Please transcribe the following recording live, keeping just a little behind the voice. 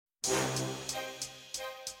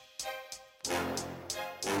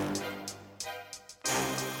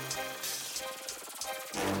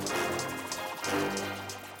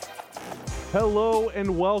Hello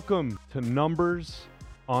and welcome to Numbers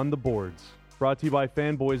on the Boards, brought to you by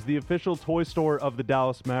Fanboys, the official toy store of the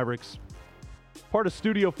Dallas Mavericks. Part of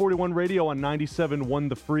Studio 41 Radio on 97.1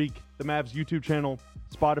 The Freak, the Mavs YouTube channel,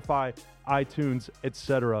 Spotify, iTunes,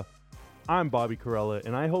 etc. I'm Bobby Corella,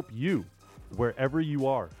 and I hope you, wherever you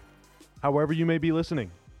are, however you may be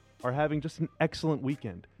listening, are having just an excellent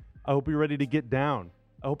weekend. I hope you're ready to get down.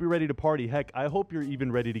 I hope you're ready to party. Heck, I hope you're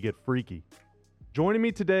even ready to get freaky. Joining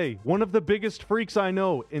me today, one of the biggest freaks I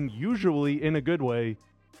know, and usually in a good way,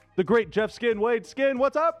 the great Jeff Skin. Wade, Skin,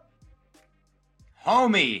 what's up?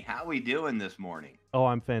 Homie, how we doing this morning? Oh,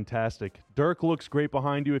 I'm fantastic. Dirk looks great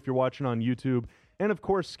behind you if you're watching on YouTube. And of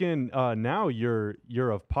course, Skin, now you're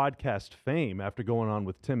of podcast fame after going on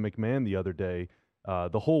with Tim McMahon the other day.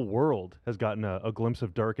 The whole world has gotten a glimpse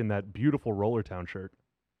of Dirk in that beautiful Rollertown shirt.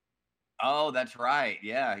 Oh, that's right.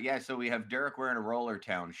 Yeah. So we have Dirk wearing a Roller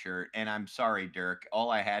Town shirt, and I'm sorry, Dirk.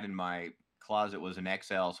 All I had in my closet was an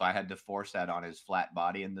XL, so I had to force that on his flat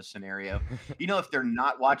body in this scenario. If they're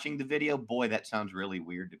not watching the video, boy, that sounds really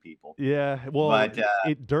weird to people. Yeah, well, But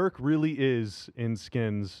Dirk really is in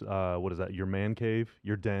Skin's, what is that, your man cave,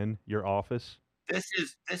 your den, your office? that's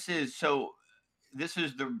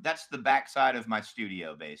the backside of my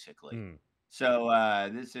studio, basically. So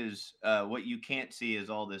this is what you can't see is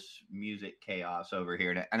all this music chaos over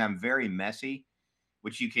here. And I'm very messy,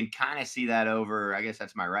 which you can kind of see that over, I guess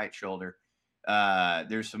that's my right shoulder.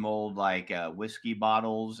 There's some old whiskey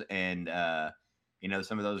bottles and,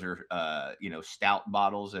 some of those are, stout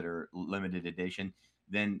bottles that are limited edition.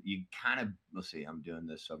 Then you kind of, let's see, I'm doing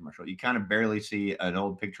this over my shoulder. You kind of barely see an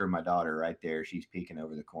old picture of my daughter right there. She's peeking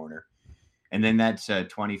over the corner. And then that's a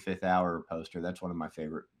 25th Hour poster. That's one of my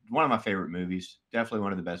favorite movies. Definitely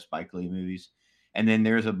one of the best Spike Lee movies. And then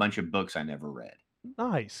there's a bunch of books I never read.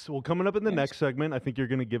 Nice. Well, coming up in the next segment, I think you're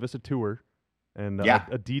going to give us a tour and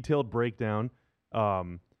a detailed breakdown.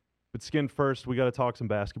 But Skin, first, we got to talk some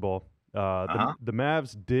basketball. The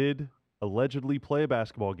Mavs did allegedly play a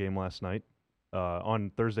basketball game last night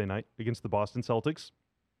on Thursday night against the Boston Celtics.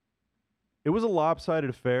 It was a lopsided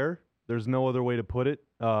affair. There's no other way to put it.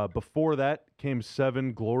 Before that came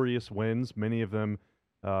 7 glorious wins, many of them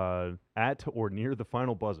at or near the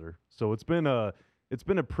final buzzer. So it's been a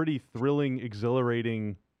pretty thrilling,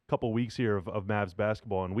 exhilarating couple weeks here of Mavs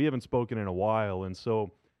basketball, and we haven't spoken in a while. And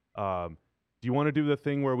so, do you want to do the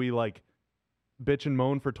thing where we bitch and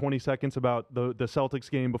moan for 20 seconds about the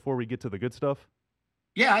Celtics game before we get to the good stuff?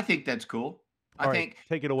 Yeah, I think that's cool. I think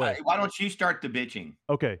take it away. Why don't you start the bitching?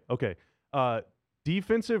 Okay.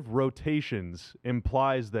 Defensive rotations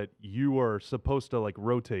implies that you are supposed to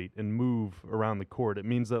rotate and move around the court. It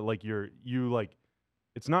means that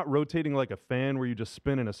it's not rotating like a fan where you just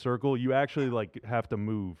spin in a circle. You actually have to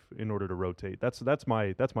move in order to rotate. That's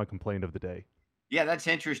my complaint of the day. Yeah, that's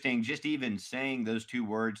interesting. Just even saying those two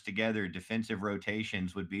words together, defensive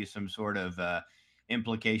rotations, would be some sort of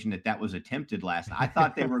implication that was attempted last night. I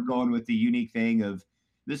thought they were going with the unique thing of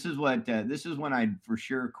this is when I for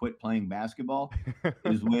sure quit playing basketball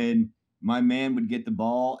is when my man would get the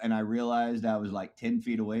ball and I realized I was 10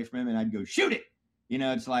 feet away from him and I'd go shoot it.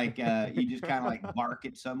 It's like you just kind of bark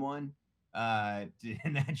at someone and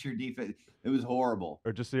that's your defense. It was horrible.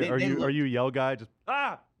 Or just are you a yell guy? Just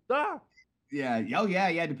Yeah. Oh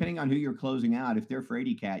yeah. Depending on who you're closing out, if they're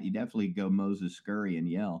Frady Cat, you definitely go Moses Scurry and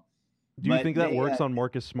yell. Do you think that works on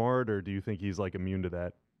Marcus Smart, or do you think he's immune to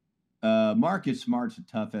that? Marcus Smart's a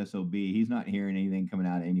tough SOB. He's not hearing anything coming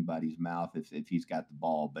out of anybody's mouth if he's got the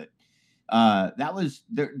ball. But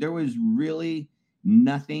there was really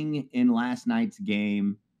nothing in last night's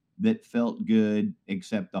game that felt good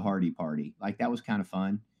except the Hardy Party. That was kind of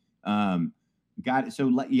fun.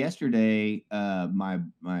 Yesterday, my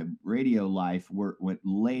radio life went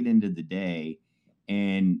late into the day,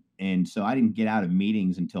 and so I didn't get out of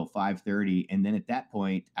meetings until 5:30, and then at that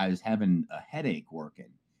point I was having a headache working.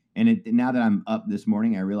 And now that I'm up this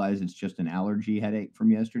morning, I realize it's just an allergy headache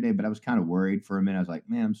from yesterday, but I was kind of worried for a minute. I was like,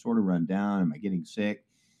 man, I'm sort of run down. Am I getting sick?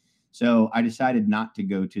 So I decided not to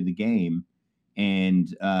go to the game.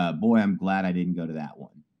 And boy, I'm glad I didn't go to that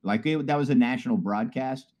one. That was a national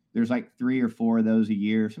broadcast. There's 3 or 4 of those a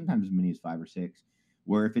year, sometimes as many as 5 or 6,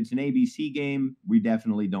 where if it's an ABC game, we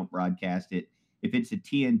definitely don't broadcast it. If it's a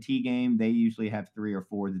TNT game, they usually have 3 or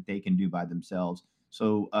 4 that they can do by themselves.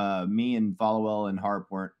 So me and Followell and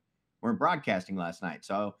Harp weren't broadcasting last night.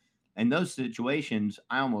 So in those situations,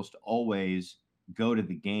 I almost always go to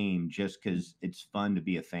the game just because it's fun to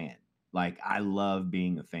be a fan. I love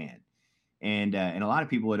being a fan. And a lot of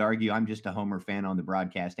people would argue I'm just a Homer fan on the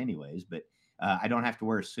broadcast anyways, but I don't have to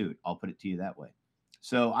wear a suit. I'll put it to you that way.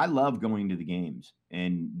 So I love going to the games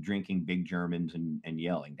and drinking big Germans and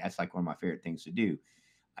yelling. That's like one of my favorite things to do.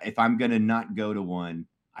 If I'm gonna not go to one,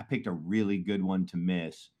 I picked a really good one to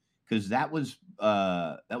miss because that was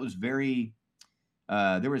very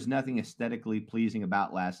there was nothing aesthetically pleasing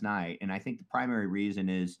about last night. And I think the primary reason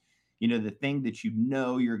is, the thing that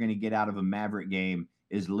you're going to get out of a Maverick game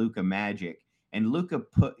is Luca magic. And Luca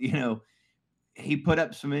put, he put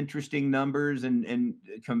up some interesting numbers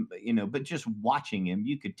but just watching him,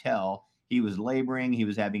 you could tell he was laboring. He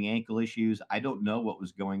was having ankle issues. I don't know what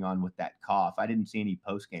was going on with that cough. I didn't see any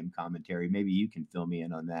post game commentary. Maybe you can fill me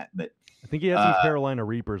in on that. But I think he had some Carolina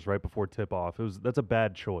Reapers right before tip off. That's a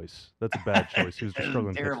bad choice. That's a bad choice. He was just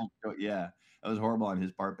struggling. Terrible. Yeah, that was horrible on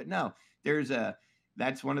his part. But no,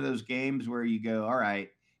 that's one of those games where you go, all right.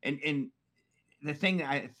 And the thing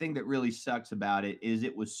that really sucks about it is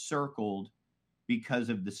it was circled because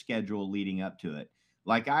of the schedule leading up to it.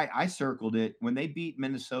 Like I circled it when they beat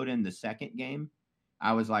Minnesota in the second game.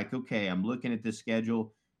 I was like, okay, I'm looking at the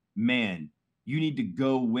schedule. Man, you need to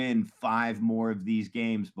go win 5 more of these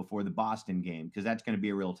games before the Boston game because that's going to be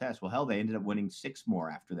a real test. Well, hell, they ended up winning 6 more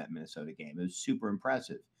after that Minnesota game. It was super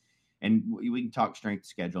impressive. And we can talk strength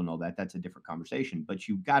schedule and all that. That's a different conversation. But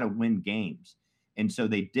you've got to win games. And so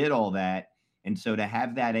they did all that. And so to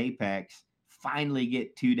have that apex finally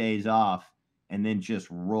get 2 days off and then just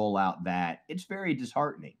roll out that, it's very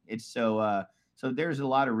disheartening. It's so there's a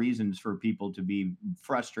lot of reasons for people to be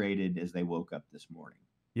frustrated as they woke up this morning.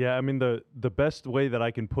 Yeah, I mean the best way that I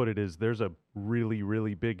can put it is there's a really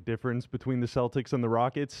really big difference between the Celtics and the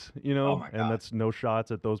Rockets, Oh my and God. that's no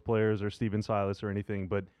shots at those players or Steven Silas or anything,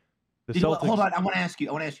 but the Celtics. Hold on, I want to ask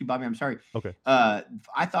you, Bobby. I'm sorry. Okay.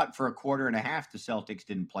 I thought for a quarter and a half the Celtics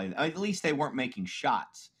didn't play. At least they weren't making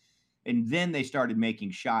shots, and then they started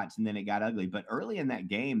making shots, and then it got ugly. But early in that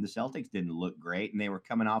game, the Celtics didn't look great, and they were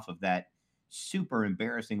coming off of that super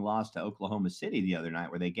embarrassing loss to Oklahoma City the other night,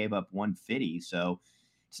 where they gave up 150. So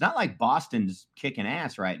it's not like Boston's kicking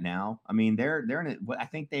ass right now. I mean, they're in it. I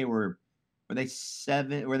think they were they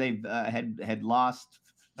 7 where they had lost.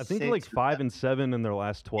 I think like 5 and 7 in their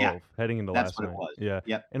last 12 heading into last night. That's what it was. Yeah.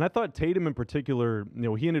 Yep. And I thought Tatum in particular,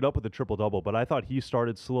 he ended up with a triple double, but I thought he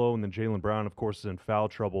started slow, and then Jaylen Brown, of course, is in foul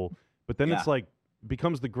trouble. But then it's like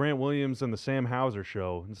becomes the Grant Williams and the Sam Hauser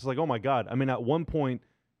show. It's like, oh my God. I mean, at one point,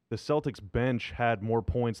 the Celtics bench had more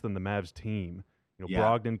points than the Mavs team.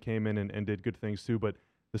 Brogdon came in and did good things too. But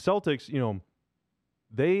the Celtics,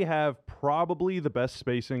 they have probably the best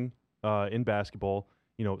spacing in basketball.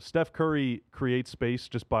 Steph Curry creates space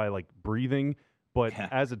just by like breathing, but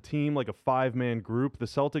as a team, like a 5-man group, the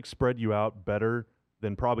Celtics spread you out better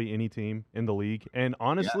than probably any team in the league. And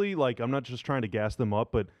honestly, like I'm not just trying to gas them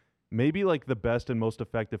up, but maybe like the best and most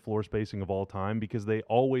effective floor spacing of all time because they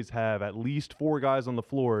always have at least 4 guys on the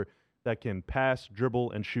floor that can pass,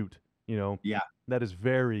 dribble, and shoot. That is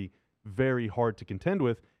very, very hard to contend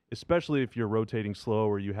with, especially if you're rotating slow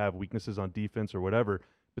or you have weaknesses on defense or whatever.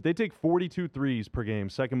 But they take 42 threes per game,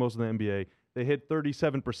 second most in the NBA. They hit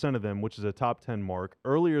 37% of them, which is a top 10 mark.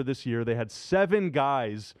 Earlier this year, they had 7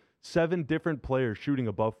 different players shooting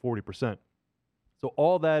above 40%. So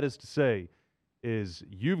all that is to say is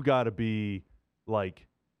you've got to be like,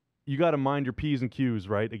 you got to mind your P's and Q's,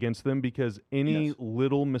 right, against them because any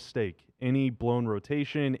little mistake, any blown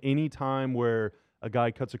rotation, any time where a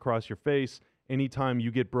guy cuts across your face, anytime you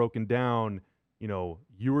get broken down,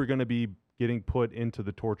 you are going to be getting put into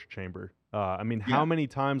the torture chamber. I mean, how many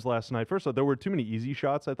times last night? First of all, there were too many easy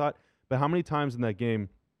shots, I thought. But how many times in that game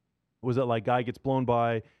was it like guy gets blown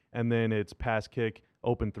by and then it's pass kick,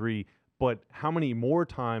 open 3? But how many more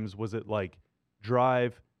times was it like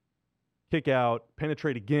drive, kick out,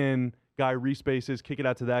 penetrate again, guy respaces, kick it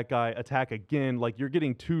out to that guy, attack again? Like you're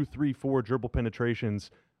getting 2, 3, 4 dribble penetrations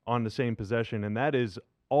on the same possession. And that is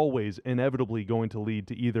always inevitably going to lead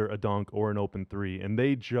to either a dunk or an open 3. And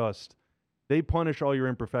they punish all your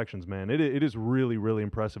imperfections, man. It is really, really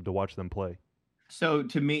impressive to watch them play. So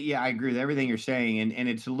to me, I agree with everything you're saying. And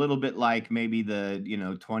it's a little bit like maybe the,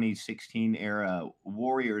 2016 era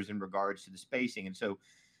Warriors in regards to the spacing. And so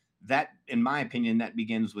that, in my opinion, that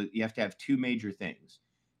begins with you have to have 2 major things.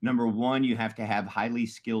 Number one, you have to have highly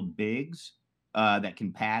skilled bigs that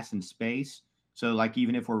can pass and space. So, like,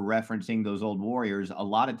 even if we're referencing those old Warriors, a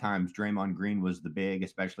lot of times Draymond Green was the big,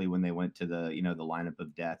 especially when they went to the, the lineup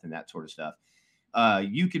of death and that sort of stuff.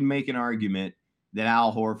 You can make an argument that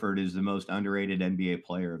Al Horford is the most underrated NBA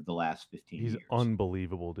player of the last 15 years. He's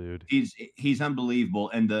unbelievable, dude. He's unbelievable.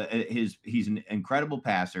 And he's an incredible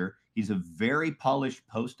passer. He's a very polished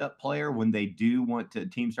post-up player. When they do want to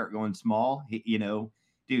teams start going small, dude,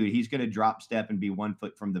 he's going to drop step and be 1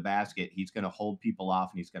 foot from the basket. He's going to hold people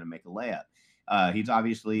off and he's going to make a layup. He's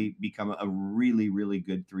obviously become a really, really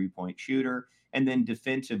good 3-point shooter. And then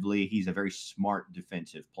defensively, he's a very smart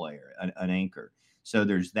defensive player, an anchor. So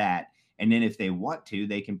there's that. And then if they want to,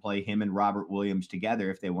 they can play him and Robert Williams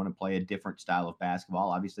together if they want to play a different style of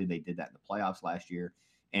basketball. Obviously, they did that in the playoffs last year.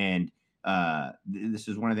 And this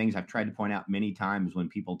is one of the things I've tried to point out many times when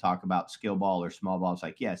people talk about skill ball or small ball. It's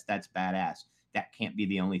like, yes, that's badass. That can't be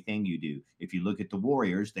the only thing you do. If you look at the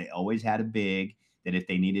Warriors, they always had a big that if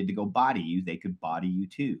they needed to go body you, they could body you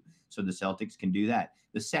too. So the Celtics can do that.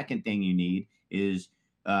 The second thing you need is,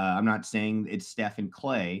 I'm not saying it's Steph and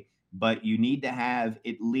Clay, but you need to have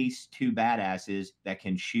at least two badasses that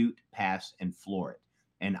can shoot, pass, and floor it.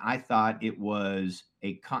 And I thought it was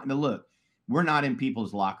now look, we're not in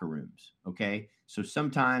people's locker rooms, okay? So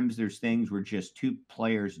sometimes there's things where just two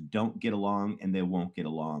players don't get along and they won't get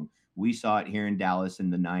along. We saw it here in Dallas in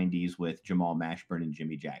the 90s with Jamal Mashburn and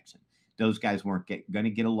Jimmy Jackson. Those guys weren't going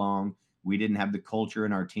to get along. We didn't have the culture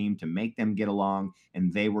in our team to make them get along,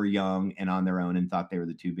 and they were young and on their own and thought they were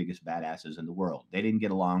the two biggest badasses in the world. They didn't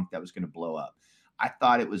get along. That was going to blow up. I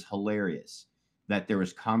thought it was hilarious that there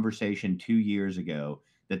was conversation 2 years ago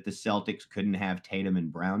that the Celtics couldn't have Tatum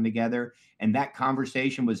and Brown together. And that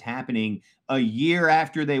conversation was happening a year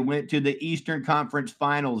after they went to the Eastern Conference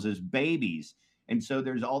Finals as babies. And so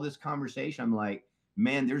there's all this conversation. I'm like,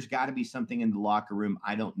 man, there's got to be something in the locker room.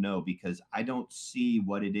 I don't know, because I don't see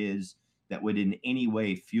what it is that would in any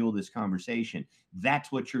way fuel this conversation.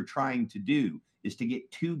 That's what you're trying to do, is to get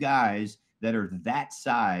two guys that are that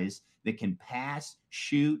size that can pass,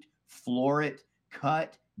 shoot, floor it,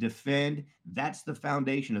 cut, defend. That's the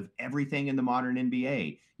foundation of everything in the modern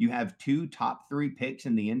NBA. You have two top 3 picks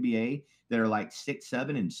in the NBA that are like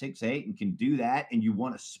 6'7" and 6'8" and can do that, and you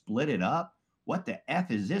want to split it up? What the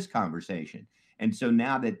F is this conversation? And so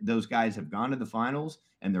now that those guys have gone to the finals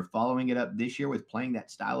and they're following it up this year with playing that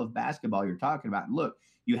style of basketball you're talking about, look,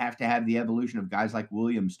 you have to have the evolution of guys like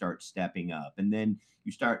Williams start stepping up. And then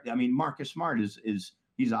you start, I mean, Marcus Smart is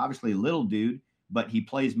he's obviously a little dude, but he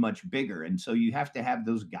plays much bigger. And so you have to have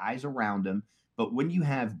those guys around him. But when you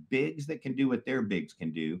have bigs that can do what their bigs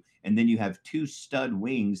can do, and then you have two stud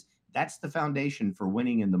wings, that's the foundation for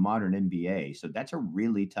winning in the modern NBA. So that's a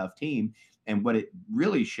really tough team. And what it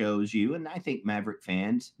really shows you, and I think Maverick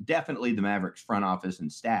fans, definitely the Mavericks front office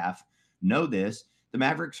and staff, know this, the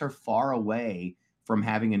Mavericks are far away from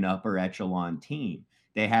having an upper echelon team.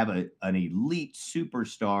 They have an elite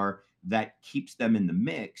superstar that keeps them in the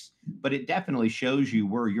mix, but it definitely shows you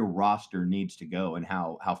where your roster needs to go and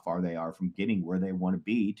how far they are from getting where they want to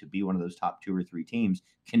be one of those top 2 or 3 teams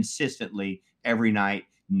consistently every night.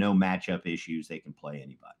 No matchup issues. They can play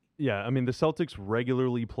anybody. Yeah, I mean, the Celtics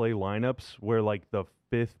regularly play lineups where, like, the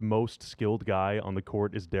 5th most skilled guy on the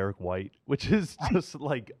court is Derek White, which is just,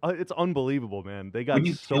 like, it's unbelievable, man. They got Wouldn't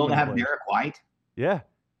you so still many have players. Derek White? Yeah.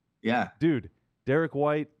 Yeah. Dude, Derek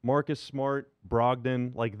White, Marcus Smart,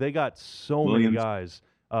 Brogdon, like, they got so Williams. many guys.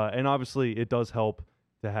 And obviously, it does help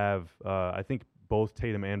to have, I think both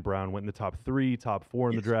Tatum and Brown went in the top 3, top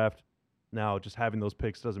 4 in the draft. Now, just having those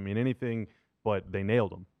picks doesn't mean anything, but they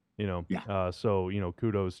nailed them. You know, so, you know,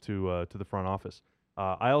 kudos to the front office.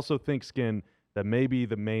 I also think, Skin, that maybe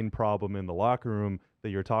the main problem in the locker room that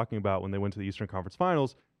you're talking about when they went to the Eastern Conference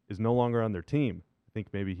Finals is no longer on their team. I think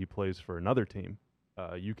maybe he plays for another team.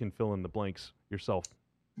 You can fill in the blanks yourself.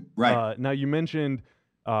 Right. Now, you mentioned,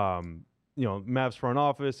 you know, Mavs front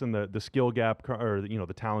office and the skill gap, or, you know,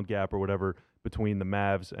 the talent gap or whatever between the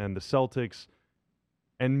Mavs and the Celtics.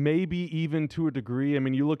 And maybe even to a degree, I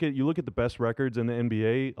mean, you look at the best records in the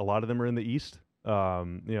NBA. A lot of them are in the East. You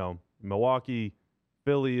know, Milwaukee,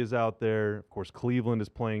 Philly is out there. Of course, Cleveland is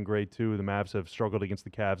playing great too. The Mavs have struggled against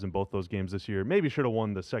the Cavs in both those games this year. Maybe should have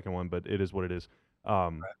won the second one, but it is what it is.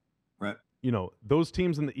 Right. You know, those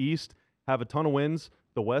teams in the East have a ton of wins.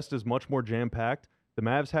 The West is much more jam-packed. The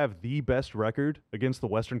Mavs have the best record against the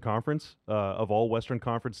Western Conference of all Western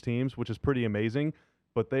Conference teams, which is pretty amazing.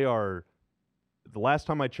 But they are, the last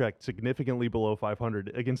time I checked, significantly below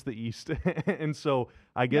 500 against the East. And so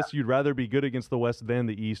I guess you'd rather be good against the West than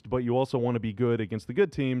the East, but you also want to be good against the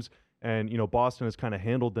good teams. And, you know, Boston has kind of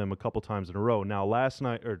handled them a couple times in a row. Now, last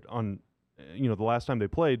night, or on, you know, the last time they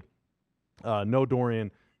played, no Dorian,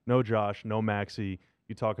 no Josh, no Maxey.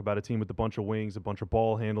 You talk about a team with a bunch of wings, a bunch of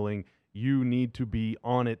ball handling. You need to be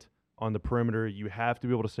on it on the perimeter. You have to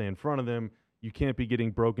be able to stay in front of them. You can't be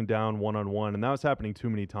getting broken down one-on-one, and that was happening too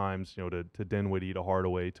many times, you know, to Dinwiddie, to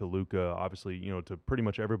Hardaway, to Luka, obviously, you know, to pretty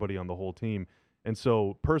much everybody on the whole team. And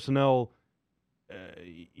so personnel,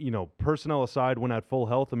 you know, personnel aside, when at full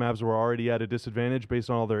health, the Mavs were already at a disadvantage based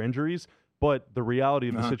on all their injuries. But the reality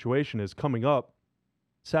of the situation is coming up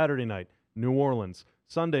Saturday night, New Orleans,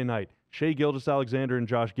 Sunday night, Shea Gilgeous-Alexander and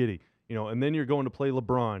Josh Giddey, and then you're going to play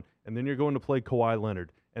LeBron, and then you're going to play Kawhi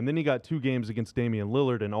Leonard, and then you got 2 games against Damian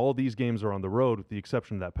Lillard, and all these games are on the road with the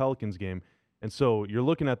exception of that Pelicans game. And so you're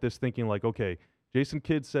looking at this thinking like, okay, Jason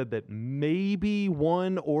Kidd said that maybe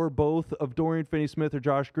one or both of Dorian Finney-Smith or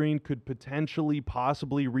Josh Green could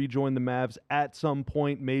possibly rejoin the Mavs at some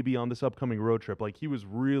point, maybe on this upcoming road trip. Like, he was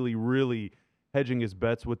really, really hedging his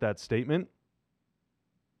bets with that statement.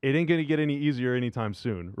 It ain't going to get any easier anytime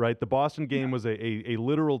soon, right? The Boston game was a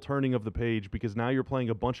literal turning of the page because now you're playing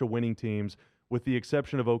a bunch of winning teams with the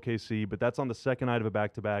exception of OKC, but that's on the second night of a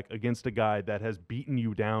back-to-back against a guy that has beaten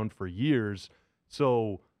you down for years.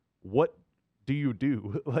 So what do you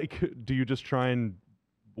do? Like, do you just try and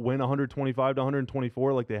win 125 to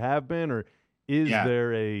 124 like they have been, or is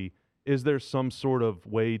there some sort of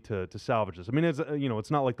way to salvage this? I mean,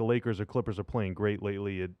 it's not like the Lakers or Clippers are playing great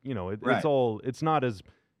lately. It's not as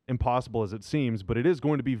impossible as it seems, but it is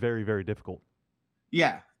going to be very, very difficult.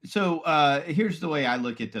 Yeah. So here's the way I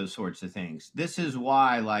look at those sorts of things. This is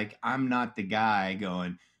why, like, I'm not the guy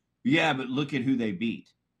going, yeah, but look at who they beat.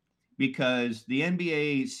 Because the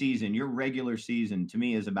NBA season, your regular season, to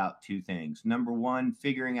me is about 2 things. Number one,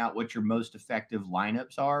 figuring out what your most effective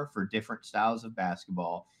lineups are for different styles of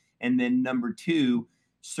basketball. And then number 2,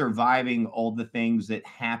 surviving all the things that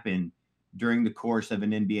happen during the course of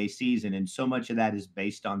an NBA season. And so much of that is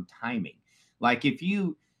based on timing. Like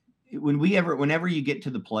whenever you get to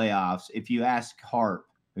the playoffs, if you ask Harp,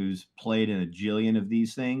 who's played in a jillion of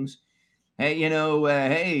these things,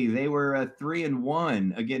 hey, they were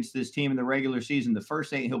 3-1 against this team in the regular season. The first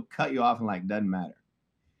thing, he'll cut you off and doesn't matter.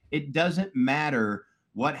 It doesn't matter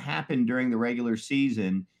what happened during the regular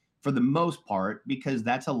season for the most part, because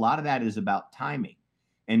a lot of that is about timing.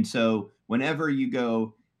 And so whenever you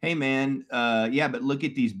go, hey man, but look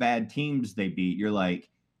at these bad teams they beat, you're like,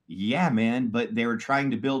 yeah, man, but they were trying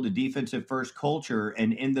to build a defensive first culture.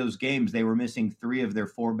 And in those games, they were missing 3 of their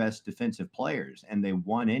 4 best defensive players, and they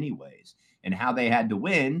won anyways. And how they had to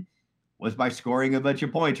win was by scoring a bunch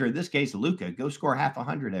of points, or in this case, Luka, go score half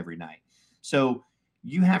 100 every night. So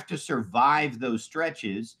you have to survive those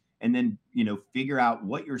stretches and then, figure out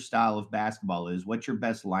what your style of basketball is, what your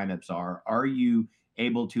best lineups are. Are you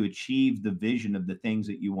able to achieve the vision of the things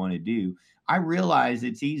that you want to do? I realize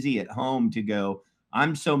it's easy at home to go,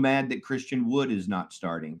 I'm so mad that Christian Wood is not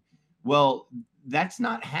starting. Well, that's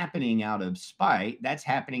not happening out of spite. That's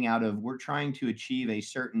happening out of, we're trying to achieve a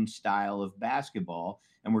certain style of basketball,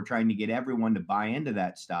 and we're trying to get everyone to buy into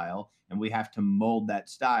that style, and we have to mold that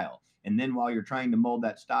style. And then while you're trying to mold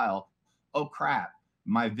that style, oh crap,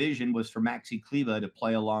 my vision was for Maxi Kleber to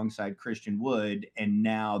play alongside Christian Wood, and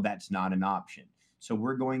now that's not an option. So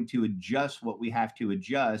we're going to adjust what we have to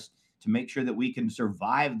adjust to make sure that we can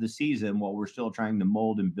survive the season while we're still trying to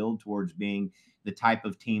mold and build towards being the type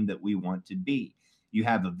of team that we want to be. You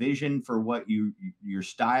have a vision for what your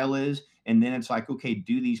style is, and then it's like, okay,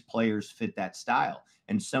 do these players fit that style?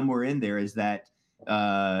 And somewhere in there is that,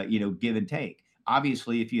 give and take.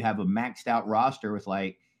 Obviously, if you have a maxed out roster with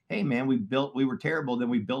like, hey man, we were terrible, then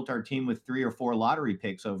we built our team with 3 or 4 lottery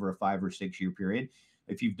picks over a 5 or 6 year period.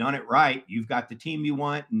 If you've done it right, you've got the team you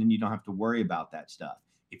want, and then you don't have to worry about that stuff.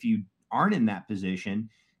 If you aren't in that position,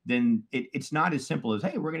 then it's not as simple as,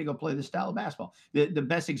 hey, we're going to go play this style of basketball. The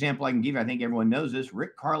best example I can give, I think everyone knows this,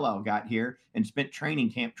 Rick Carlisle got here and spent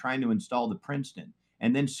training camp trying to install the Princeton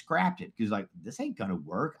and then scrapped it because this ain't going to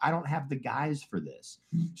work. I don't have the guys for this.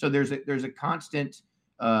 So there's a constant,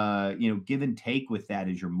 give and take with that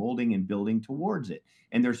as you're molding and building towards it.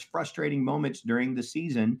 And there's frustrating moments during the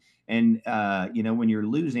season. And, when you're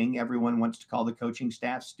losing, everyone wants to call the coaching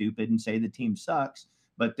staff stupid and say the team sucks.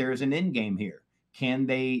 But there's an end game here. Can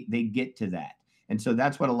they get to that? And so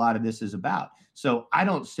that's what a lot of this is about. So I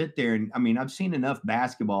don't sit there and, I've seen enough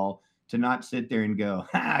basketball to not sit there and go,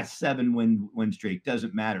 7 win streak,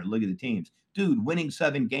 doesn't matter. Look at the teams. Dude, winning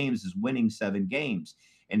 7 games is winning 7 games.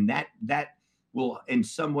 And that will in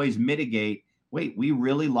some ways mitigate, wait, we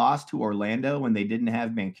really lost to Orlando when they didn't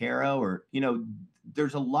have Banchero, or,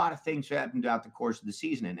 there's a lot of things that happen throughout the course of the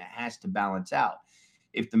season, and it has to balance out.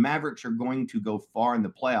 If the Mavericks are going to go far in the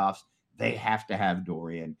playoffs, they have to have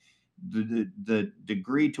Dorian. The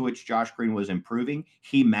degree to which Josh Green was improving,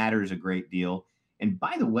 he matters a great deal. And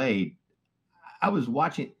by the way, I was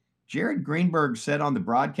watching, Jared Greenberg said on the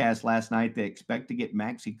broadcast last night they expect to get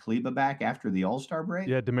Maxi Kleber back after the All-Star break.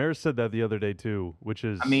 Yeah, Damaris said that the other day too, which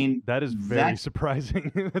is, that is very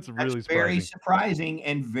surprising. That's really very surprising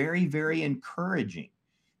and very, very encouraging,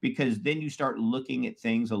 because then you start looking at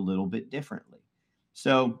things a little bit differently.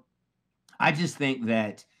 So I just think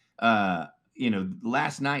that,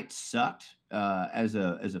 last night sucked as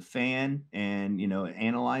a fan, and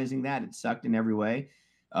analyzing that, it sucked in every way.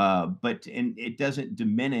 But it doesn't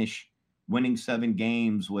diminish winning 7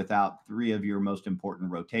 games without 3 of your most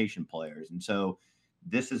important rotation players. And so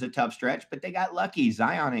this is a tough stretch, but they got lucky.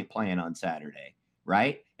 Zion ain't playing on Saturday,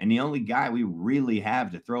 right? And the only guy we really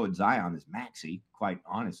have to throw at Zion is Maxey, quite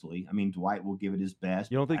honestly. I mean, Dwight will give it his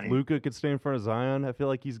best. You don't think Luka could stay in front of Zion? I feel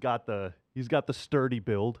like he's got the sturdy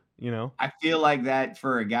build, I feel like that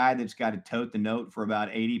for a guy that's got to tote the note for about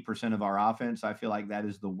 80% of our offense, I feel like that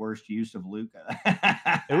is the worst use of Luka.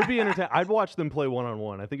 It would be entertaining. I'd watch them play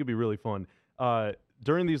one-on-one. I think it'd be really fun.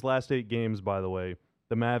 During these last 8 games, by the way,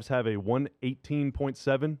 the Mavs have a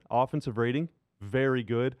 118.7 offensive rating. Very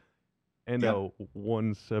good. And a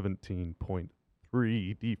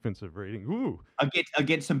 117.3 defensive rating. Ooh.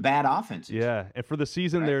 Against some bad offenses. Yeah. And for the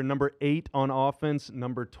season, they're number 8 on offense,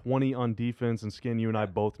 number 20 on defense. And Skin, you and I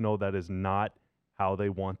both know that is not how they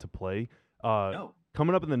want to play. No.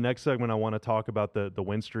 Coming up in the next segment, I want to talk about the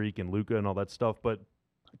win streak and Luka and all that stuff. But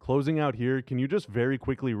closing out here, can you just very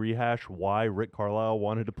quickly rehash why Rick Carlisle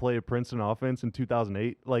wanted to play a Princeton offense in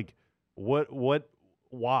 2008? Like,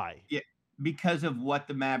 why? Yeah, because of what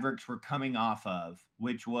the Mavericks were coming off of,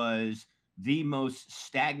 which was the most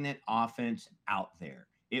stagnant offense out there.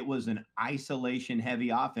 It was an isolation-heavy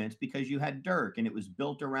offense because you had Dirk, and it was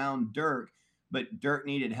built around Dirk, but Dirk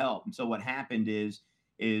needed help. And so what happened is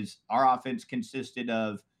our offense consisted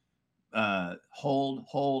of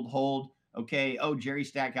hold. Okay. Oh, Jerry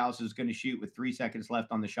Stackhouse is going to shoot with 3 seconds left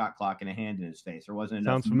on the shot clock and a hand in his face. There wasn't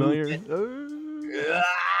enough. Sounds familiar.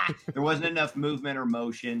 There wasn't enough movement or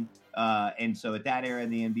motion. And so at that era in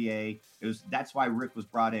the NBA, that's why Rick was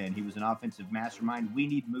brought in. He was an offensive mastermind. We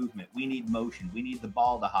need movement. We need motion. We need the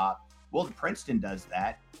ball to hop. Well, Princeton does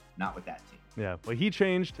that. Not with that team. Yeah. Well, he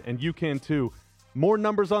changed, and you can too. More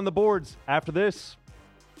numbers on the boards after this.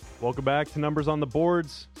 Welcome back to Numbers on the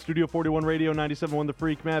Boards. Studio 41 Radio, 97.1 The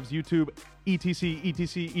Freak, Mavs, YouTube,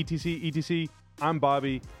 etc. I'm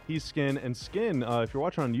Bobby. He's Skin. And Skin, if you're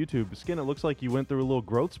watching on YouTube, Skin, it looks like you went through a little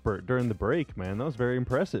growth spurt during the break, man. That was very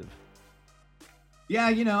impressive.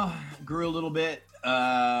 Yeah, grew a little bit.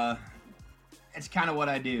 It's kind of what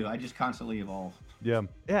I do. I just constantly evolve. Yeah,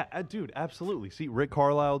 dude, absolutely. See, Rick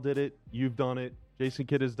Carlisle did it. You've done it. Jason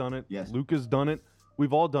Kidd has done it. Yes. Luka's done it.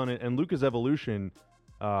 We've all done it. And Luka's evolution...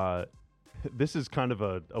 this is kind of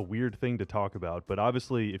a weird thing to talk about, but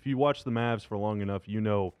obviously if you watch the Mavs for long enough,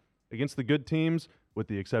 against the good teams, with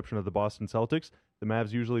the exception of the Boston Celtics, the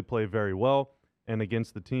Mavs usually play very well, and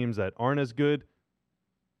against the teams that aren't as good,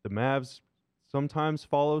 the Mavs sometimes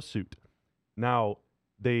follow suit. Now,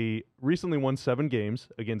 they recently won 7 games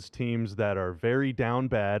against teams that are very down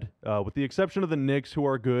bad, with the exception of the Knicks, who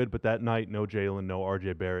are good, but that night, no Jalen, no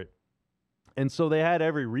RJ Barrett. And so they had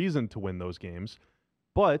every reason to win those games.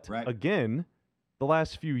 But, again, the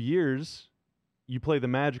last few years, you play the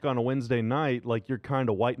Magic on a Wednesday night, like you're kind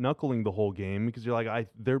of white-knuckling the whole game because you're like,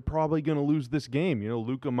 they're probably going to lose this game.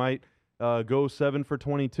 Luka might go 7 for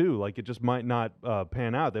 22. Like, it just might not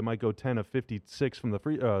pan out. They might go 10 of 56 from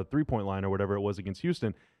the three-point line or whatever it was against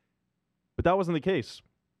Houston. But that wasn't the case.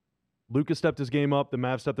 Luka stepped his game up. The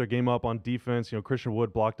Mavs stepped their game up on defense. Christian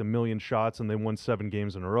Wood blocked 1 million shots, and they won 7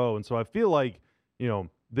 games in a row. And so I feel like,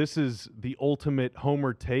 this is the ultimate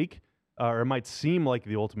homer take, or it might seem like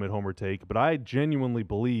the ultimate homer take, but I genuinely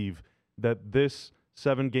believe that this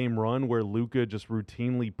 7-game run where Luka just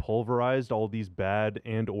routinely pulverized all these bad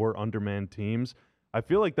and or undermanned teams, I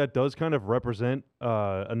feel like that does kind of represent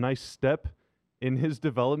a nice step in his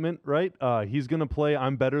development, right? He's going to play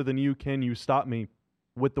I'm better than you, can you stop me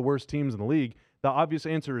with the worst teams in the league. The obvious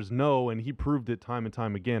answer is no, and he proved it time and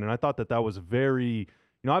time again, and I thought that was very...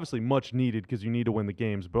 obviously much needed because you need to win the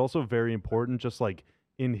games, but also very important just like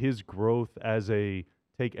in his growth as a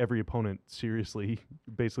take every opponent seriously,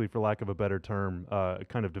 basically for lack of a better term,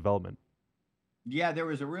 kind of development. Yeah, there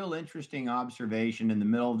was a real interesting observation in the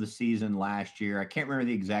middle of the season last year. I can't remember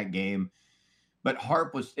the exact game, but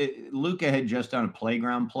Luka had just done a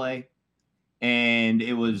playground play, and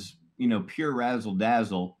it was, pure razzle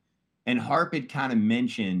dazzle. And Harp had kind of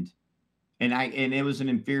mentioned, and it was an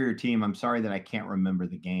inferior team. I'm sorry that I can't remember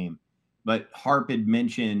the game, but Harp had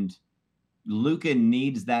mentioned Luka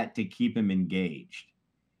needs that to keep him engaged.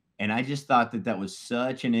 And I just thought that was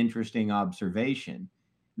such an interesting observation.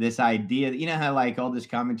 This idea that, how like all this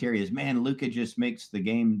commentary is, man, Luka just makes the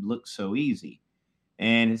game look so easy.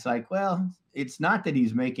 And it's like, well, it's not that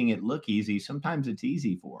he's making it look easy. Sometimes it's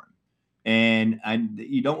easy for him. And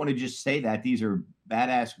you don't want to just say that. These are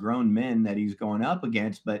badass grown men that he's going up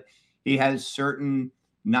against, but he has certain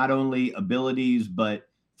not only abilities, but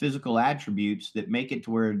physical attributes that make it to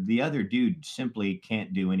where the other dude simply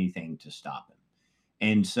can't do anything to stop him.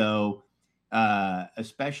 And so,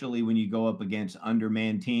 especially when you go up against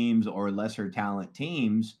undermanned teams or lesser talent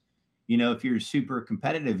teams, if you're a super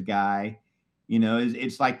competitive guy,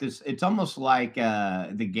 it's like this. It's almost like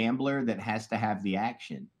the gambler that has to have the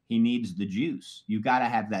action. He needs the juice. You got to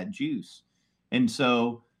have that juice. And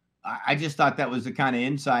so, I just thought that was the kind of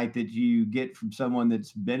insight that you get from someone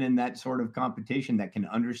that's been in that sort of competition that can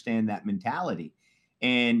understand that mentality.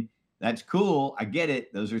 And that's cool. I get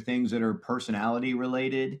it. Those are things that are personality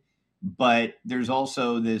related, but there's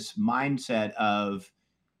also this mindset of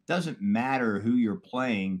doesn't matter who you're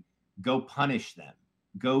playing, go punish them.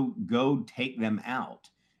 Go take them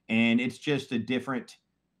out. And it's just a different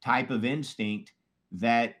type of instinct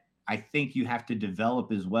that I think you have to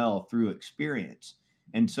develop as well through experience.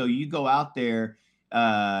 And so you go out there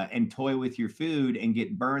and toy with your food and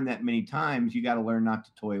get burned that many times, you got to learn not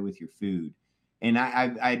to toy with your food. And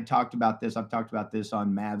I talked about this. I've talked about this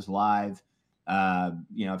on Mavs Live. I've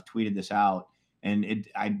tweeted this out. And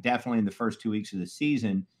I definitely, in the first 2 weeks of the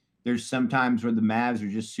season, there's some times where the Mavs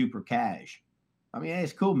are just super cash. I mean, hey,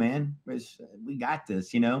 it's cool, man. We got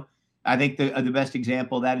this, I think the best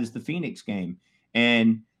example of that is the Phoenix game.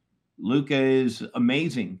 And Luka is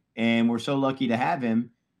amazing, and we're so lucky to have him.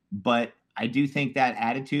 But I do think that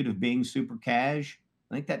attitude of being super cash,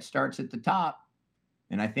 I think that starts at the top.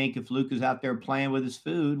 And I think if Luka's out there playing with his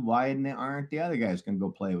food, why aren't the other guys going to go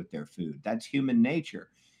play with their food? That's human nature.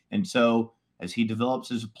 And so as he develops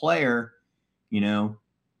as a player,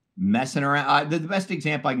 messing around. The best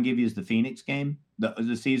example I can give you is the Phoenix game,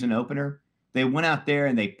 the season opener. They went out there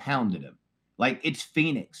and they pounded him. Like, it's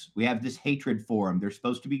Phoenix. We have this hatred for them. They're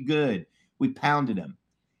supposed to be good. We pounded them.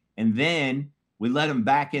 And then we let them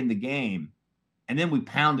back in the game. And then we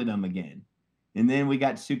pounded them again. And then we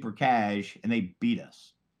got super cash and they beat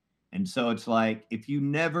us. And so it's like, if you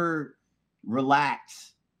never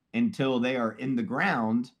relax until they are in the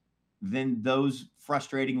ground, then those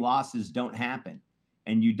frustrating losses don't happen.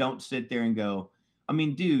 And you don't sit there and go, I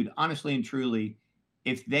mean, dude, honestly and truly,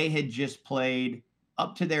 if they had just played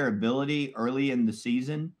up to their ability early in the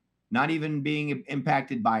season, not even being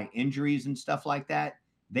impacted by injuries and stuff like that,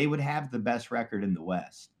 they would have the best record in the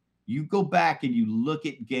West. You go back and you look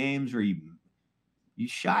at games where you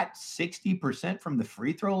shot 60% from the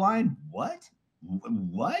free throw line. What?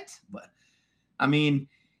 I mean,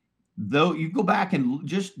 though, you go back and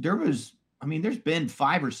there's been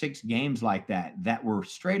 5 or 6 games like that were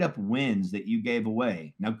straight up wins that you gave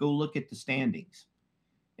away. Now go look at the standings.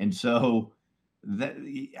 And so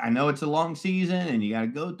I know it's a long season and you got to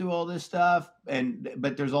go through all this stuff.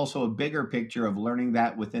 But there's also a bigger picture of learning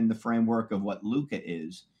that within the framework of what Luka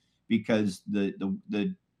is, because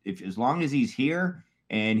if as long as he's here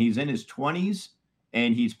and he's in his 20s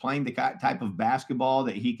and he's playing the type of basketball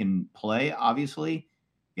that he can play, obviously,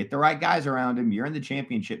 get the right guys around him, you're in the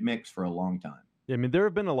championship mix for a long time. Yeah, I mean, there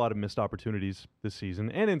have been a lot of missed opportunities this season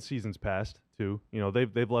and in seasons past too.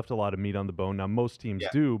 They've left a lot of meat on the bone. Now, most teams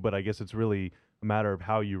do, but I guess it's really a matter of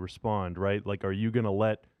how you respond, right? Like, are you going to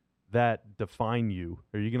let that define you?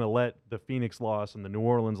 Are you going to let the Phoenix loss and the New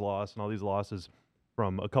Orleans loss and all these losses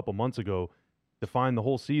from a couple months ago define the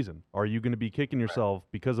whole season? Are you going to be kicking yourself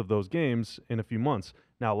because of those games in a few months?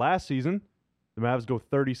 Now, last season, the Mavs go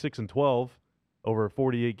 36-12 over a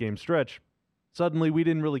 48-game stretch. Suddenly, we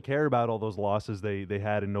didn't really care about all those losses they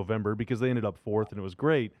had in November because they ended up 4th and it was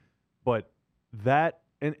great. But that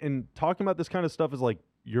and talking about this kind of stuff is like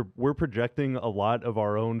we're projecting a lot of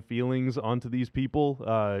our own feelings onto these people.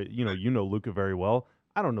 Luka very well.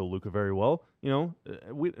 I don't know Luka very well.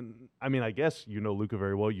 I guess Luka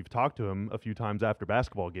very well. You've talked to him a few times after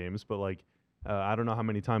basketball games, but I don't know how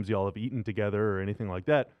many times y'all have eaten together or anything like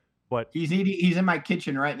that. But he's in my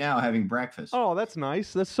kitchen right now having breakfast. Oh, that's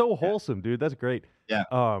nice. That's so wholesome, dude. That's great. Yeah.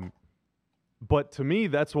 But to me,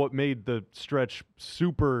 that's what made the stretch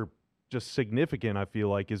super just significant, I feel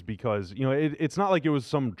like, is because, it's not like it was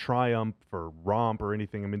some triumph or romp or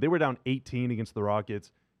anything. I mean, they were down 18 against the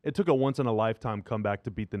Rockets. It took a once-in-a-lifetime comeback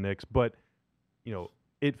to beat the Knicks. But,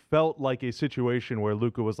 it felt like a situation where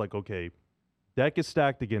Luka was like, okay, deck is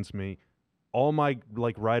stacked against me. All my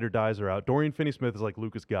ride or dies are out. Dorian Finney-Smith is like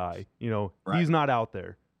Luka's guy. Right. He's not out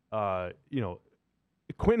there.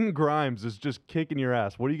 Quentin Grimes is just kicking your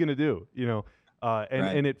ass. What are you going to do?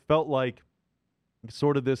 And it felt like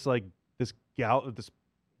sort of this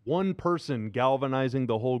one person galvanizing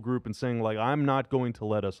the whole group and saying I'm not going to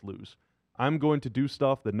let us lose. I'm going to do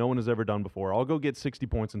stuff that no one has ever done before. I'll go get 60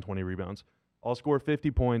 points and 20 rebounds. I'll score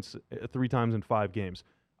 50 points 3 times in 5 games.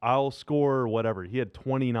 I'll score whatever. He had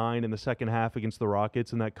 29 in the second half against the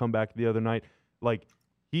Rockets in that comeback the other night.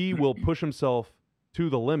 he will push himself to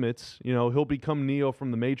the limits. He'll become Neo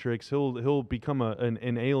from the Matrix. He'll become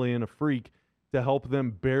an alien, a freak, to help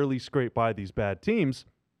them barely scrape by these bad teams.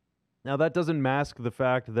 Now, that doesn't mask the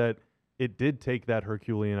fact that it did take that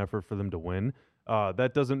Herculean effort for them to win.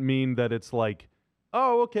 That doesn't mean that it's like,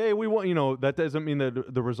 oh, okay, we want, that doesn't mean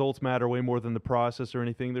that the results matter way more than the process or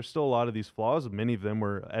anything. There's still a lot of these flaws. Many of them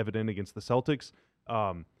were evident against the Celtics.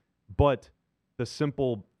 But the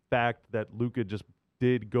simple fact that Luka just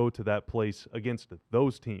did go to that place against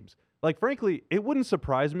those teams. Like, frankly, it wouldn't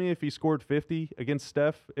surprise me if he scored 50 against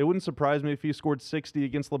Steph. It wouldn't surprise me if he scored 60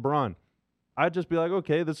 against LeBron. I'd just be like,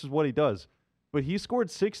 okay, this is what he does. But he scored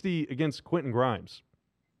 60 against Quentin Grimes.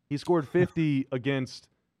 He scored 50 against,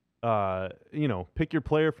 pick your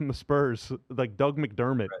player from the Spurs, like Doug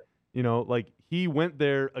McDermott. Right. Like, he went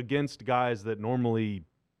there against guys that normally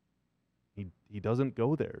he doesn't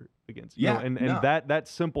go there against. And that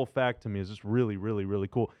simple fact to me is just really, really, really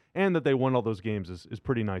cool. And that they won all those games is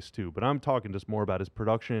pretty nice too. But I'm talking just more about his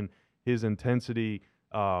production, his intensity,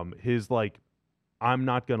 his I'm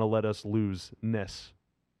not going to let us lose-ness.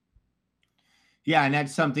 Yeah, and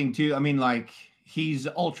that's something too. I mean, he's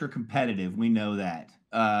ultra competitive. We know that.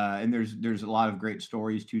 And there's a lot of great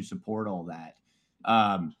stories to support all that.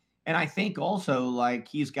 And I think also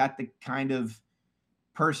he's got the kind of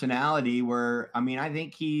personality where, I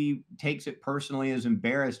think he takes it personally as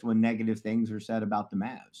embarrassed when negative things are said about the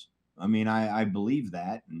Mavs. I believe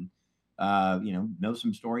that, and know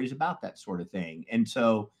some stories about that sort of thing. And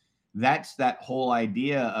so that's that whole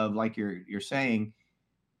idea of, like you're saying,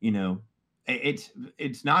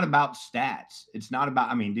 it's not about stats. It's not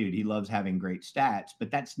about, dude, he loves having great stats,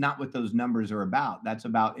 but that's not what those numbers are about. That's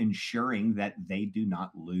about ensuring that they do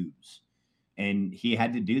not lose. And he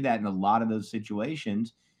had to do that in a lot of those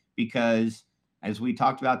situations because, as we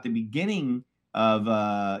talked about at the beginning of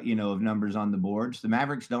numbers on the boards, the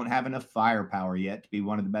Mavericks don't have enough firepower yet to be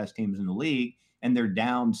one of the best teams in the league. And they're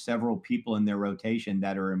down several people in their rotation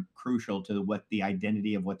that are crucial to what the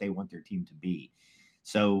identity of what they want their team to be.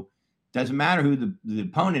 So doesn't matter who the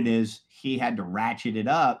opponent is, he had to ratchet it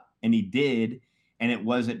up, and he did. And it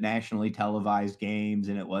wasn't nationally televised games,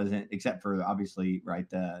 and it wasn't, except for obviously, right,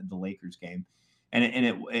 the Lakers game, and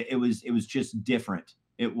it was just different.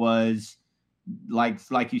 It was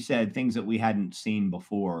like you said, things that we hadn't seen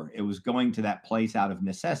before. It was going to that place out of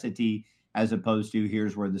necessity, as opposed to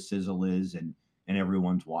here's where the sizzle is, and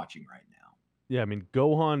everyone's watching right now. Yeah,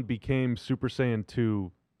 Gohan became Super Saiyan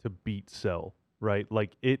 2 to beat Cell, right?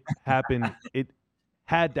 Like, it happened. It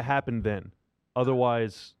had to happen then,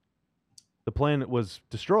 otherwise the planet was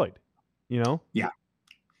destroyed, Yeah.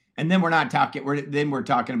 And then we're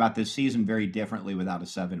talking about this season very differently without a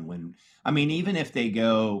 7-win. Even if they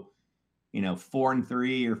go,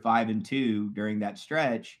 4-3 or 5-2 during that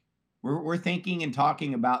stretch, we're thinking and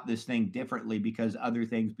talking about this thing differently because other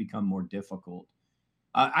things become more difficult.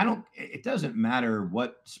 It doesn't matter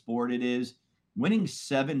what sport it is. Winning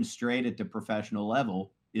 7 straight at the professional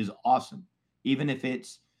level is awesome. Even if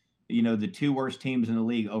it's, the 2 worst teams in the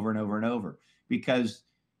league over and over and over, because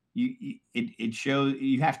it shows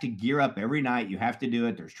you have to gear up every night. You have to do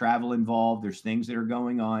it. There's travel involved. There's things that are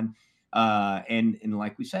going on. And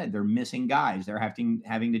like we said, they're missing guys. They're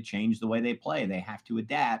having to change the way they play. They have to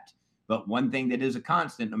adapt. But one thing that is a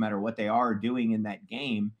constant, no matter what they are doing in that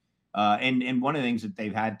game, and one of the things that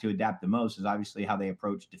they've had to adapt the most is obviously how they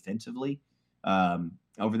approach defensively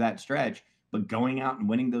over that stretch. But going out and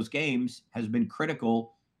winning those games has been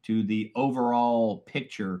critical to the overall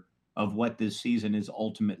picture of what this season is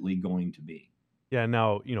ultimately going to be. Yeah,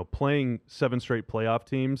 now, playing 7 straight playoff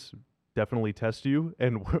teams definitely test you,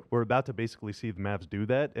 and we're about to basically see the Mavs do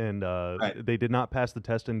that, and right. They did not pass the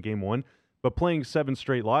test in game 1, but playing 7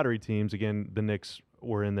 straight lottery teams, again, the Knicks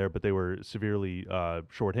were in there, but they were severely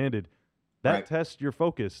shorthanded. That right. tests your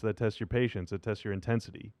focus, that tests your patience, that tests your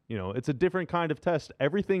intensity. It's a different kind of test.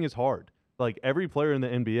 Everything is hard. Like, every player in the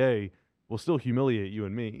NBA will still humiliate you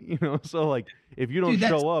and me, So, if you don't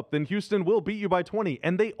show up, then Houston will beat you by 20,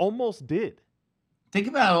 and they almost did. Think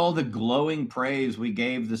about all the glowing praise we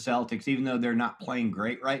gave the Celtics, even though they're not playing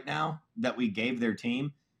great right now, that we gave their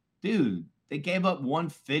team. Dude, they gave up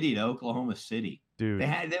 150 to Oklahoma City. Dude,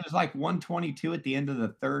 it was 122 at the end of the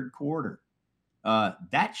third quarter.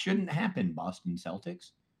 That shouldn't happen, Boston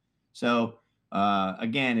Celtics. So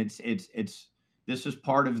again, it's this is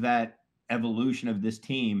part of that evolution of this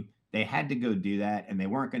team. They had to go do that, and they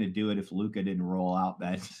weren't going to do it if Luka didn't roll out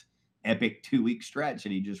that epic 2-week stretch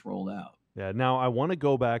that he just rolled out. Yeah, now I want to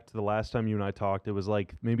go back to the last time you and I talked. It was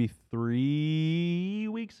maybe 3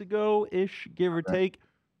 weeks ago-ish, give or take.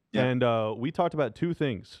 Yeah. And we talked about 2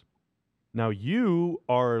 things. Now, you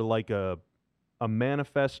are a a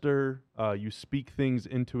manifester. You speak things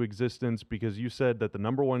into existence because you said that the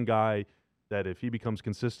number one guy that if he becomes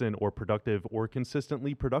consistent or productive or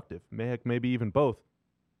consistently productive, maybe even both,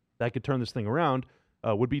 that could turn this thing around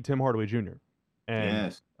would be Tim Hardaway Jr.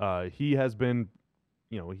 And Yes. he has been,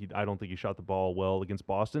 I don't think he shot the ball well against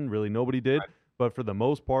Boston. Really, nobody did. Right. But for the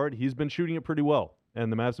most part, he's been shooting it pretty well.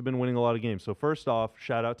 And the Mavs have been winning a lot of games. So first off,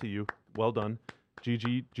 shout out to you. Well done.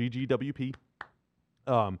 GGWP.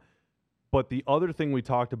 But the other thing we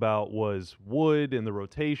talked about was Wood and the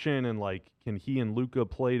rotation and, like, can he and Luka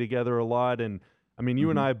play together a lot? And, I mean, you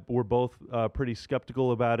and I were both pretty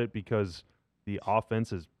skeptical about it because the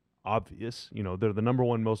offense is obvious. They're the number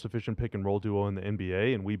one most efficient pick and roll duo in the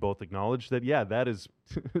NBA, and we both acknowledge that, yeah, that is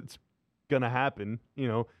it's going to happen.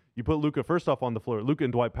 You put Luka first off on the floor. Luka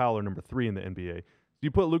and Dwight Powell are number 3 in the NBA. So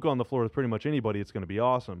you put Luka on the floor with pretty much anybody, it's going to be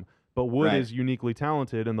awesome. But Wood is uniquely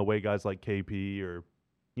talented in the way guys like KP or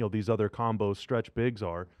these other combo stretch bigs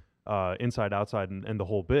are inside, outside, and the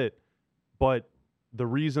whole bit. But the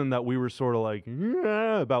reason that we were sort of like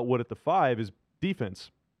about Wood at the 5 is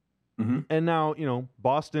defense. Mm-hmm. And now,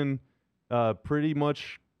 Boston pretty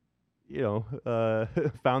much,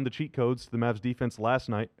 found the cheat codes to the Mavs defense last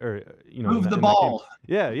night. Or move the ball.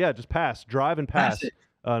 Yeah, just pass, drive, and pass.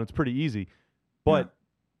 And it's pretty easy. But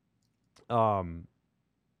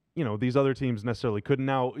these other teams necessarily couldn't.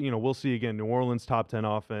 Now, we'll see again. New Orleans top 10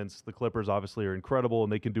 offense. The Clippers obviously are incredible,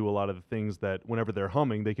 and they can do a lot of the things that whenever they're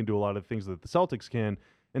humming, they can do a lot of the things that the Celtics can.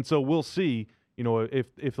 And so we'll see,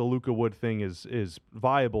 if the Luka Wood thing is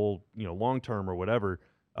viable, long term or whatever,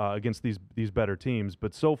 against these better teams.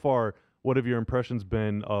 But so far, what have your impressions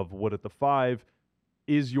been of Wood at the 5?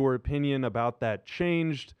 Is your opinion about that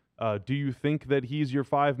changed? Do you think that he's your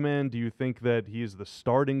 5-man? Do you think that he's the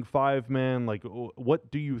starting 5-man? Like,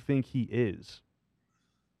 what do you think he is?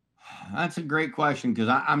 That's a great question because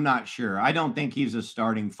I'm not sure. I don't think he's a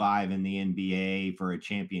starting 5 in the NBA for a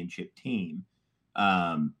championship team,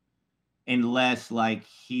 unless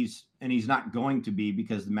he's not going to be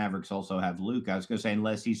because the Mavericks also have Luka. I was going to say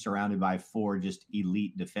unless he's surrounded by 4 just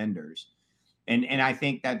elite defenders, and I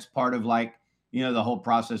think that's part of the whole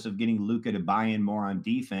process of getting Luka to buy in more on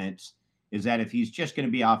defense is that if he's just going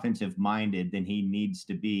to be offensive minded, then he needs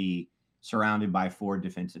to be surrounded by 4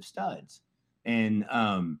 defensive studs. And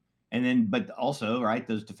then, but also, right,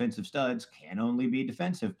 those defensive studs can only be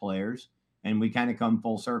defensive players. And we kind of come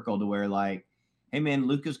full circle to where hey man,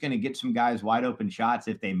 Luka's going to get some guys wide open shots.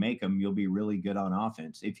 If they make them, you'll be really good on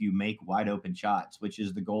offense. If you make wide open shots, which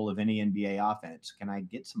is the goal of any NBA offense, can I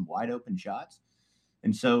get some wide open shots?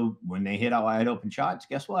 And so when they hit wide open shots,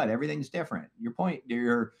 guess what? Everything's different.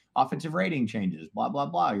 Your offensive rating changes, blah, blah,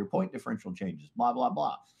 blah. Your point differential changes, blah, blah,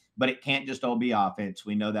 blah. But it can't just all be offense.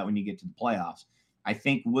 We know that when you get to the playoffs. I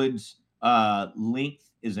think Wood's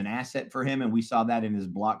length is an asset for him, and we saw that in his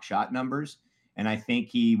block shot numbers. And I think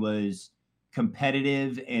he was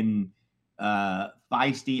competitive and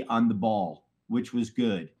feisty on the ball, which was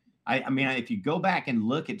good. I mean, if you go back and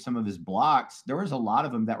look at some of his blocks, there was a lot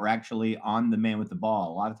of them that were actually on the man with the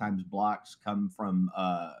ball. A lot of times blocks come from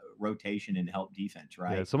rotation and help defense,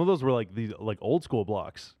 right? Yeah, some of those were these old school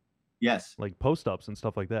blocks. Yes. Like post-ups and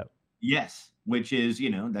stuff like that. Yes, which is,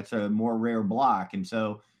 that's a more rare block. And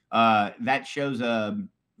so that shows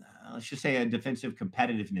let's just say a defensive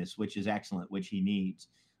competitiveness, which is excellent, which he needs.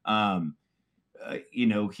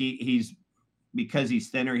 He's because he's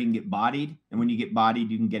thinner, he can get bodied. And when you get bodied,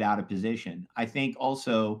 you can get out of position. I think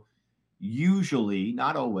also usually,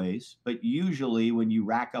 not always, but usually when you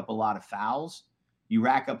rack up a lot of fouls, you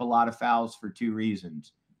rack up a lot of fouls for 2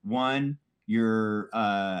 reasons. One, you're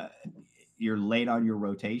late on your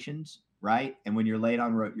rotations, right? And when you're late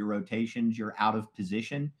on your rotations, you're out of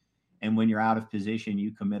position. And when you're out of position,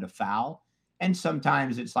 you commit a foul. And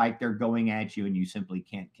sometimes it's like they're going at you and you simply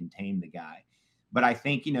can't contain the guy. But I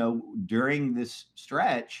think, during this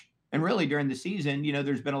stretch and really during the season,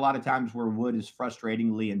 there's been a lot of times where Wood is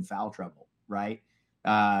frustratingly in foul trouble, right?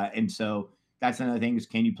 And so that's another thing is,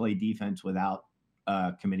 can you play defense without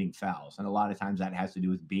committing fouls? And a lot of times that has to do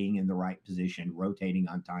with being in the right position, rotating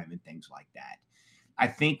on time and things like that. I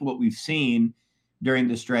think what we've seen during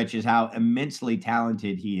the stretch is how immensely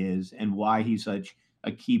talented he is and why he's such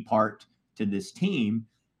a key part to this team.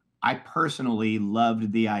 I personally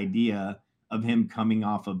loved the idea of him coming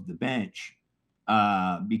off of the bench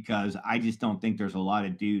because I just don't think there's a lot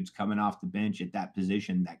of dudes coming off the bench at that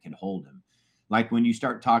position that can hold him. Like when you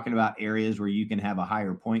start talking about areas where you can have a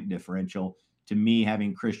higher point differential, to me,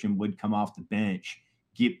 having Christian Wood come off the bench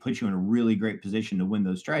puts you in a really great position to win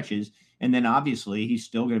those stretches. And then obviously he's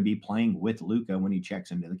still going to be playing with Luka when he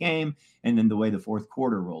checks into the game. And then the way the fourth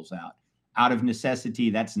quarter rolls out of necessity,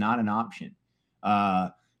 that's not an option.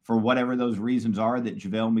 For whatever those reasons are that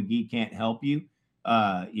JaVale McGee can't help you.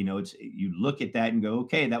 You look at that and go,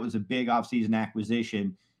 okay, that was a big offseason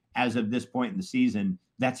acquisition. As of this point in the season,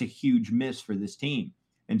 that's a huge miss for this team.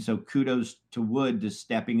 And so kudos to Wood to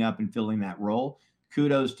stepping up and filling that role.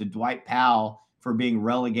 Kudos to Dwight Powell for being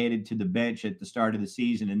relegated to the bench at the start of the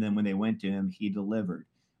season. And then when they went to him, he delivered.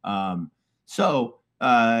 So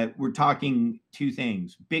we're talking two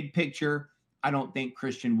things. Big picture, I don't think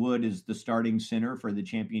Christian Wood is the starting center for the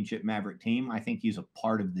championship Maverick team. I think he's a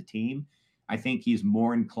part of the team. I think he's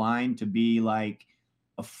more inclined to be like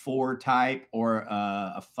a 4 type or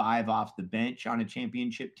a 5 off the bench on a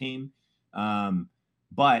championship team.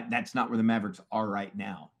 But that's not where the Mavericks are right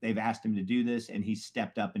now. They've asked him to do this, and he's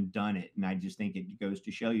stepped up and done it. And I just think it goes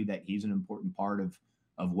to show you that he's an important part of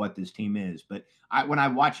what this team is. But when I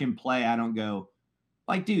watch him play, I don't go,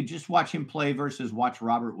 like, dude, just watch him play versus watch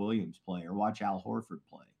Robert Williams play or watch Al Horford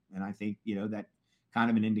play. And I think, that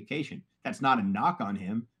kind of an indication. That's not a knock on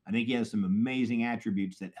him. I think he has some amazing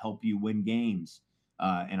attributes that help you win games.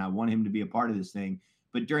 And I want him to be a part of this thing.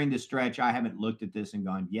 But during this stretch, I haven't looked at this and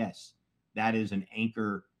gone, yes, that is an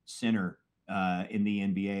anchor center in the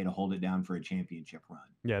NBA to hold it down for a championship run.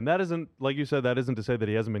 Yeah, and that isn't, like you said, that isn't to say that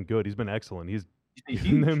he hasn't been good. He's been excellent. He's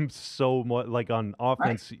given them so much, like on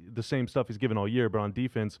offense, right, the same stuff he's given all year, but on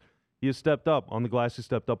defense, he has stepped up. On the glass, he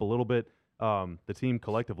stepped up a little bit. The team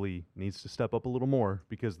collectively needs to step up a little more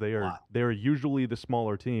because they are usually the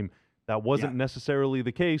smaller team. That wasn't necessarily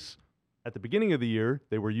the case at the beginning of the year.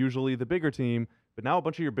 They were usually the bigger team, but now a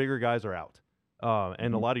bunch of your bigger guys are out.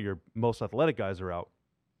 And a lot of your most athletic guys are out.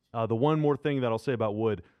 The one more thing that I'll say about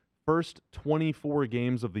Wood, first 24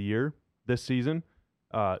 games of the year this season,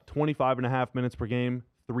 25 and a half minutes per game,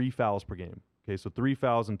 3 fouls per game. Okay, so 3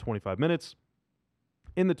 fouls in 25 minutes.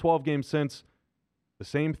 In the 12 games since, the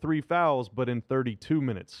same 3 fouls, but in 32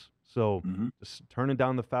 minutes. So just turning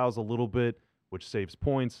down the fouls a little bit, which saves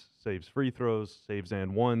points, saves free throws, saves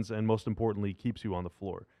and ones, and most importantly, keeps you on the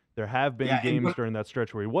floor. There have been games during that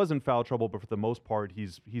stretch where he was in foul trouble, but for the most part,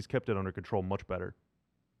 he's kept it under control much better.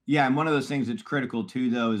 Yeah, and one of those things that's critical too,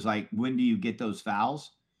 though, is like, when do you get those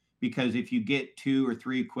fouls? Because if you get 2 or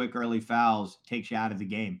 3 quick early fouls, it takes you out of the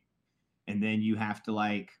game. And then you have to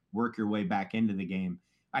like work your way back into the game.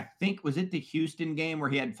 I think, was it the Houston game where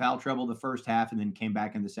he had foul trouble the first half and then came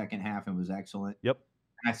back in the second half and was excellent? Yep.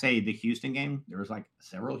 And I say the Houston game, there was like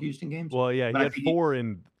several Houston games. Well, yeah, he had 4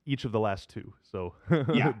 in each of the last 2. So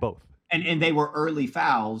both. And they were early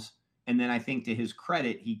fouls. And then I think, to his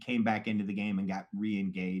credit, he came back into the game and got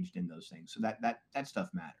re-engaged in those things. So that stuff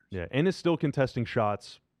matters. Yeah, and is still contesting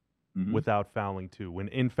shots without fouling too. When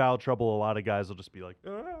in foul trouble, a lot of guys will just be like,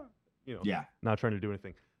 not trying to do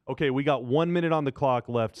anything. Okay, we got 1 minute on the clock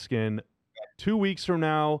left, Skin. 2 weeks from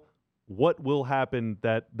now, what will happen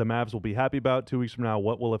that the Mavs will be happy about? 2 weeks from now,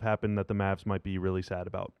 what will have happened that the Mavs might be really sad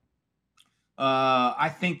about?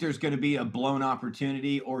 I think there's going to be a blown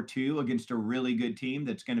opportunity or two against a really good team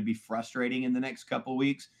that's going to be frustrating in the next couple of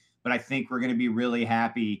weeks. But I think we're going to be really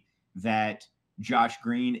happy that Josh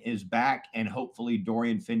Green is back, and hopefully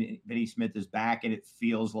Dorian Finney-Smith is back, and it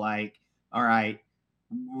feels like, all right,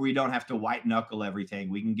 we don't have to white knuckle everything.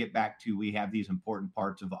 We can get back to, we have these important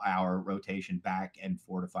parts of our rotation back and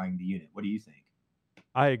fortifying the unit. What do you think?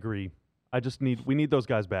 I agree. We need those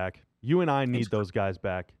guys back. You and I need those guys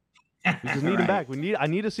back. We just need him back. I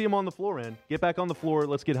need to see him on the floor, man. Get back on the floor.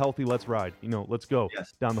 Let's get healthy. Let's ride. Let's go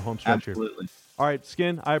down the home stretch here. All right,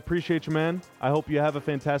 Skin, I appreciate you, man. I hope you have a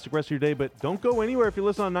fantastic rest of your day, but don't go anywhere if you're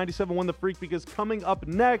listening on 97.1 The Freak, because coming up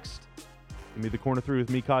next, give me the corner 3 with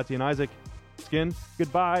me, Kati, and Isaac. Skin,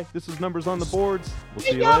 goodbye. This is Numbers on the Boards. We'll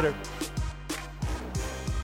see you later.